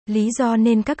Lý do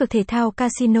nên cá cược thể thao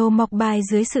Casino Mobile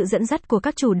dưới sự dẫn dắt của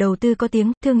các chủ đầu tư có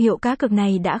tiếng, thương hiệu cá cược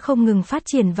này đã không ngừng phát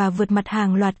triển và vượt mặt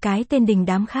hàng loạt cái tên đình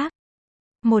đám khác.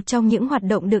 Một trong những hoạt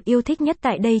động được yêu thích nhất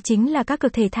tại đây chính là cá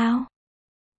cược thể thao.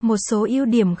 Một số ưu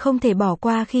điểm không thể bỏ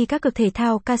qua khi cá cược thể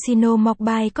thao Casino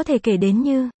Mobile có thể kể đến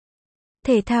như: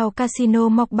 thể thao Casino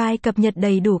Mobile cập nhật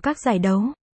đầy đủ các giải đấu.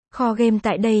 Kho game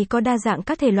tại đây có đa dạng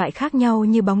các thể loại khác nhau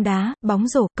như bóng đá, bóng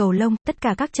rổ, cầu lông, tất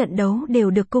cả các trận đấu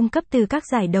đều được cung cấp từ các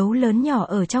giải đấu lớn nhỏ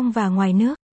ở trong và ngoài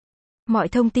nước. Mọi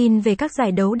thông tin về các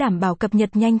giải đấu đảm bảo cập nhật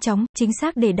nhanh chóng, chính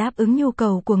xác để đáp ứng nhu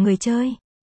cầu của người chơi.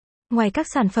 Ngoài các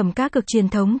sản phẩm cá cược truyền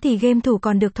thống thì game thủ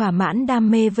còn được thỏa mãn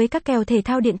đam mê với các kèo thể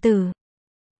thao điện tử.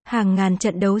 Hàng ngàn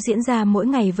trận đấu diễn ra mỗi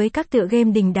ngày với các tựa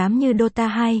game đình đám như Dota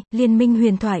 2, Liên minh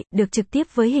huyền thoại, được trực tiếp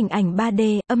với hình ảnh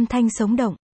 3D, âm thanh sống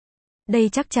động. Đây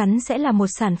chắc chắn sẽ là một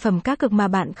sản phẩm cá cược mà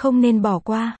bạn không nên bỏ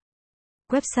qua.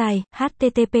 Website: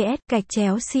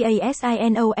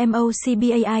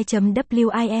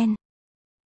 https://casinomocbai.win